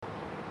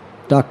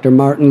Dr.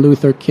 Martin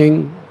Luther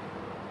King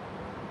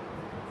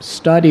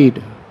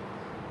studied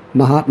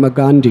Mahatma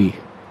Gandhi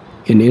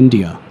in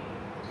India.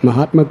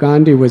 Mahatma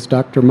Gandhi was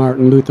Dr.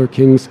 Martin Luther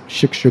King's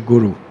Shiksha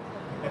Guru.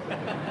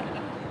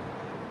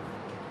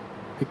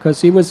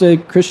 Because he was a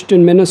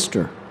Christian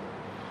minister,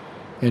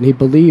 and he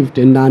believed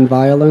in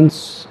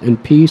nonviolence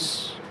and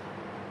peace,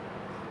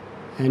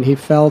 and he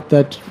felt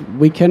that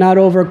we cannot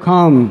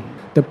overcome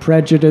the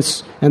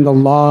prejudice and the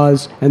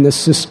laws and the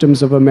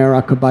systems of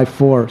America by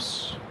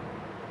force.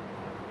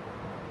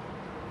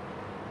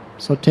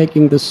 So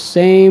taking the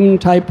same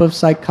type of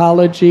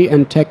psychology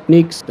and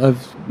techniques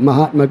of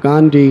Mahatma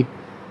Gandhi,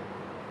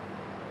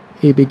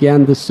 he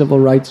began the civil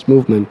rights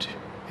movement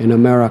in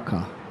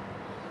America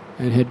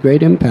and had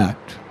great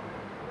impact,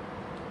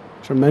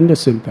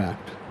 tremendous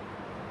impact.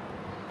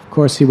 Of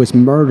course, he was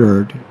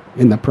murdered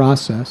in the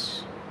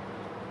process.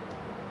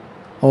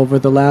 Over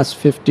the last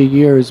 50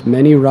 years,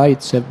 many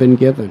rights have been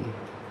given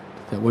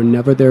that were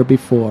never there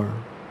before.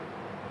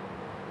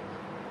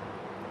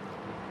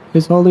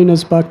 His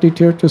Holiness Bhakti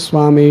Tirtha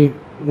Swami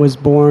was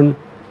born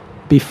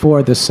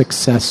before the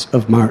success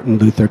of Martin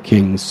Luther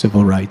King's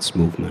civil rights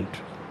movement.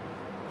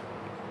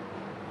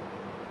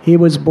 He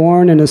was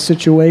born in a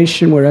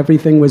situation where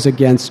everything was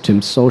against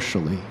him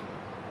socially.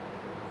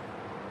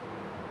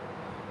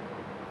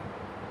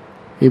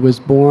 He was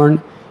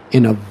born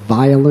in a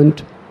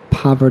violent,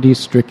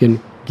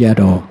 poverty-stricken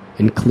ghetto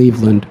in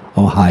Cleveland,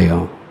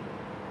 Ohio.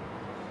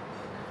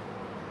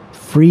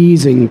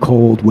 Freezing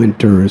cold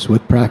winters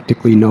with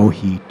practically no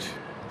heat.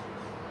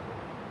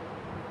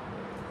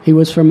 He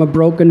was from a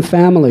broken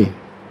family.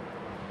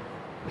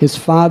 His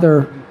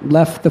father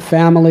left the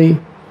family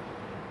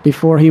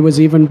before he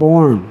was even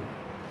born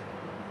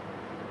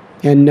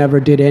and never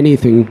did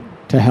anything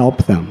to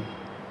help them.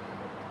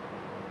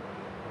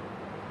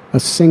 A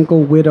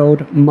single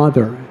widowed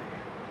mother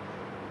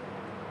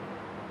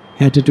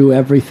had to do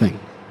everything.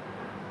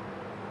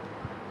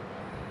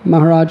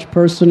 Maharaj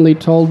personally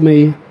told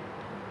me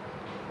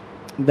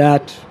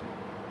that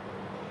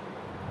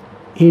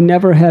he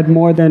never had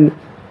more than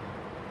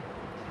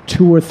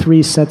 2 or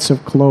 3 sets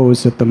of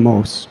clothes at the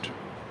most.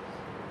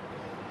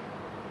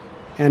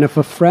 And if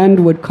a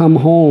friend would come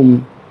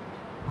home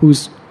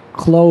whose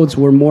clothes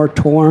were more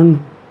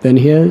torn than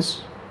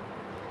his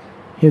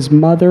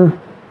mother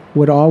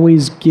would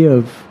always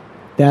give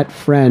that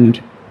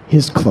friend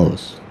his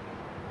clothes,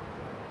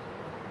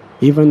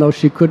 even though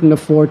she couldn't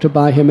afford to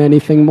buy him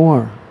anything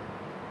more,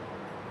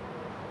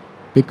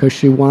 because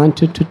she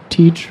wanted to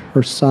teach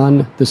her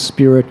son the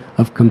spirit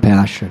of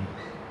compassion.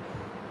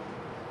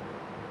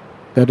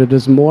 That it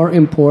is more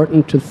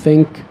important to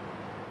think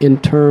in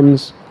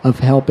terms of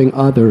helping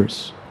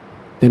others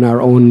than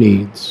our own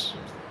needs.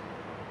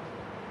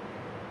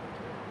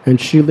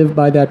 And she lived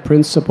by that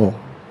principle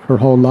her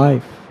whole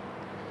life.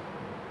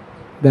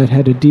 That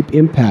had a deep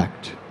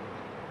impact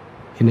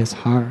in his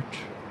heart.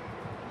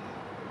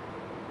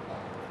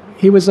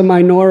 He was a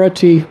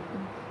minority.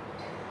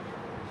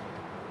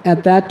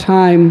 At that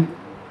time,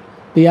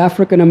 the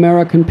African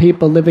American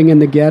people living in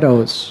the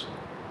ghettos,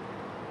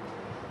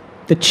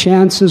 the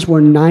chances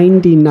were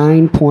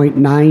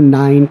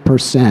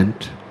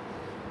 99.99%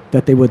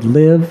 that they would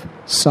live,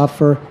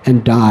 suffer,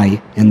 and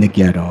die in the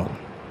ghetto.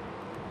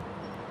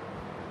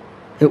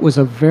 It was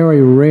a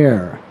very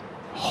rare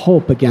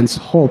hope against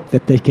hope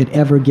that they could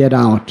ever get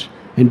out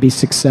and be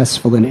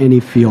successful in any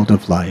field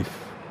of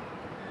life.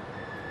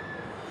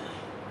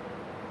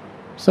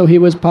 So he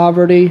was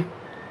poverty,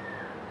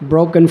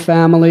 broken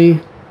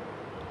family,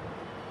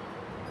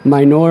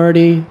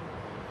 minority,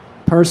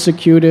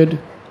 persecuted.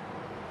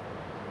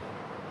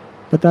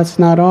 But that's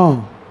not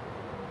all.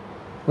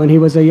 When he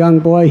was a young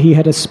boy, he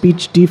had a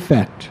speech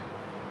defect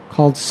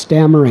called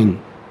stammering,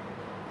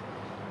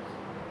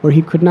 where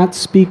he could not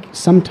speak.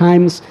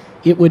 Sometimes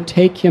it would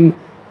take him,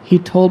 he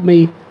told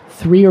me,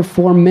 3 or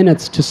 4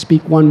 minutes to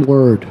speak one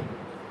word.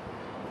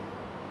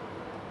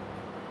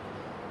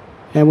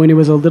 And when he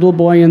was a little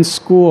boy in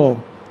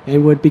school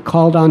and would be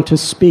called on to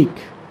speak,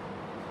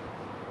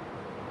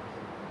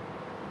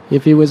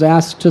 if he was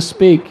asked to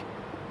speak,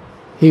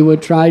 he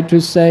would try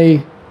to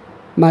say,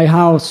 "My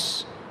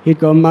house." He'd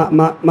go,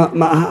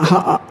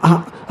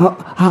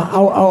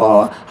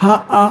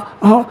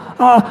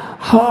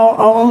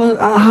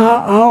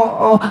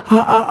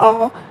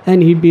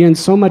 and he'd be in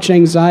so much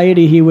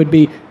anxiety, he would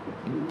be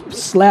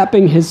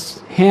slapping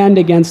his hand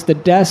against the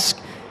desk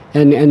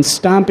and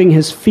stomping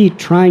his feet,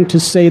 trying to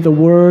say the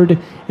word,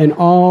 and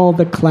all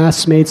the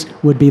classmates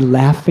would be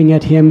laughing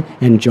at him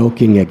and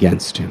joking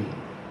against him.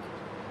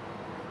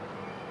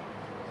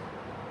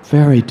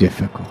 Very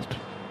difficult.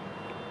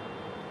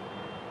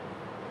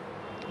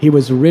 He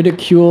was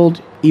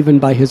ridiculed even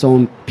by his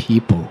own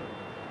people.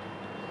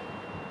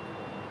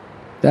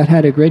 That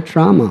had a great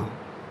trauma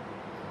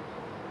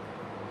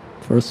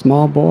for a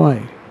small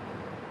boy.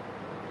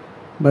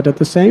 But at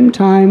the same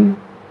time,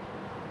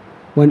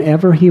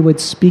 whenever he would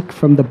speak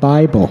from the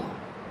Bible,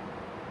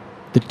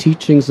 the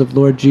teachings of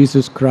Lord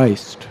Jesus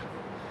Christ,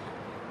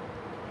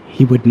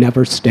 he would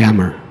never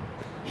stammer.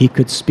 He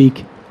could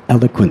speak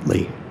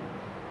eloquently.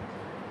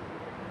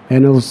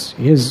 And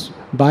his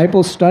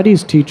Bible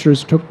studies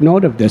teachers took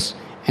note of this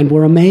and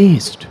were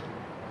amazed.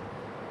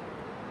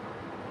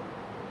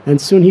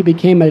 And soon he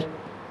became a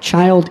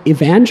child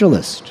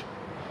evangelist.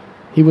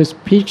 He was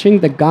preaching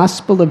the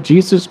gospel of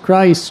Jesus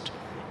Christ,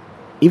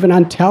 even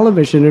on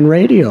television and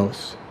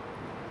radios.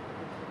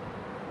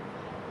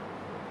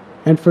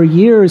 And for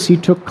years he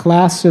took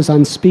classes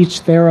on speech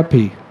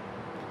therapy,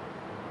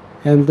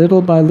 and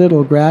little by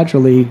little,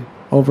 gradually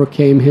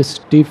overcame his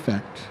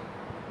defect.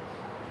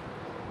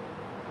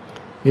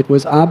 It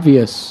was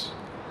obvious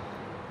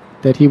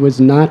that he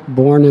was not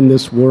born in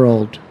this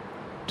world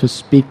to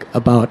speak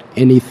about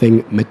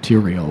anything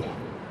material.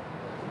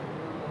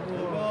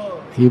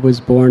 He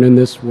was born in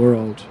this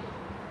world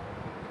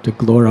to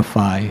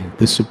glorify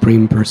the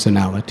Supreme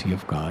Personality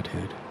of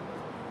Godhead.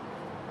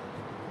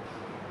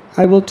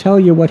 I will tell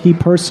you what he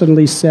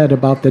personally said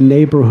about the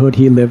neighborhood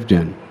he lived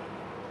in.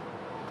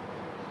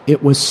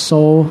 It was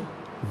so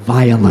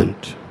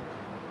violent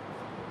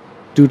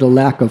due to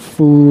lack of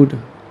food,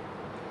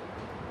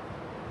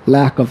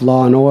 lack of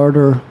law and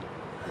order,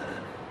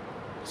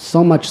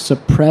 so much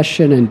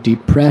suppression and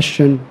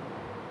depression.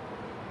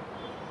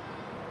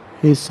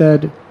 He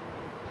said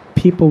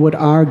people would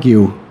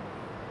argue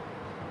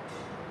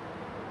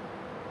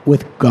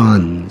with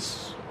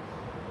guns.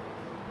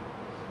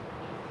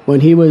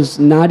 When he was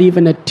not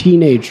even a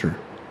teenager,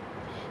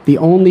 the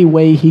only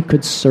way he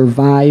could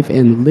survive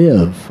and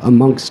live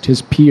amongst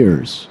his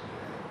peers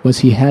was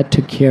he had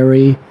to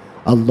carry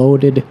a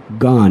loaded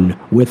gun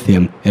with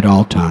him at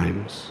all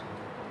times.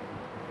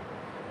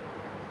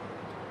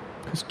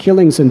 Because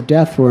killings and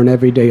death were an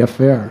everyday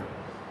affair.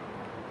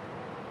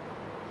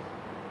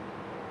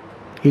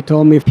 He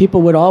told me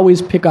people would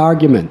always pick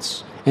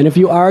arguments, and if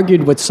you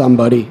argued with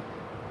somebody,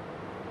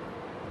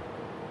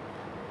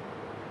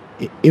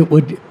 it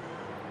would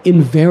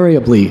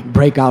invariably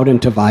break out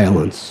into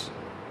violence.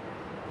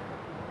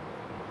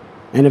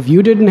 And if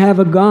you didn't have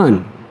a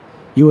gun,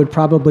 you would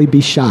probably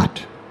be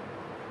shot.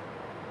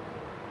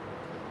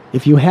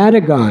 If you had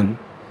a gun,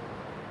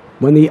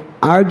 when the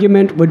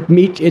argument would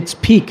meet its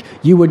peak,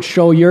 you would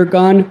show your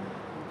gun,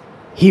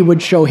 he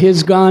would show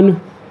his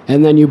gun,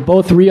 and then you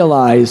both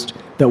realized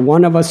that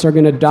one of us are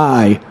going to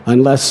die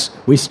unless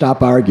we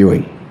stop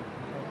arguing.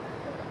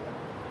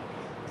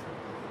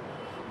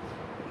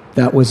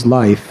 That was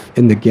life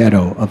in the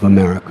ghetto of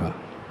America.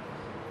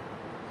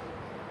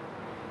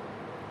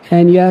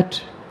 And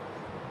yet,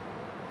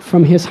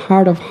 from his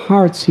heart of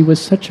hearts, he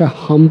was such a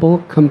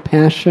humble,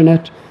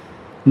 compassionate,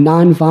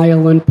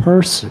 nonviolent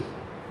person.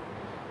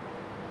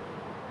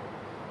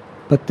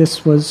 But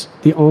this was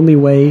the only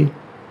way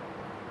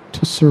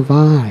to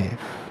survive.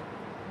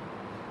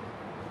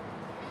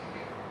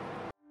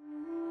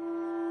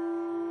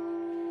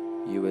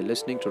 You were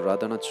listening to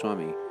Radhanath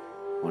Swami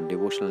on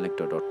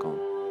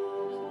devotionalnectar.com.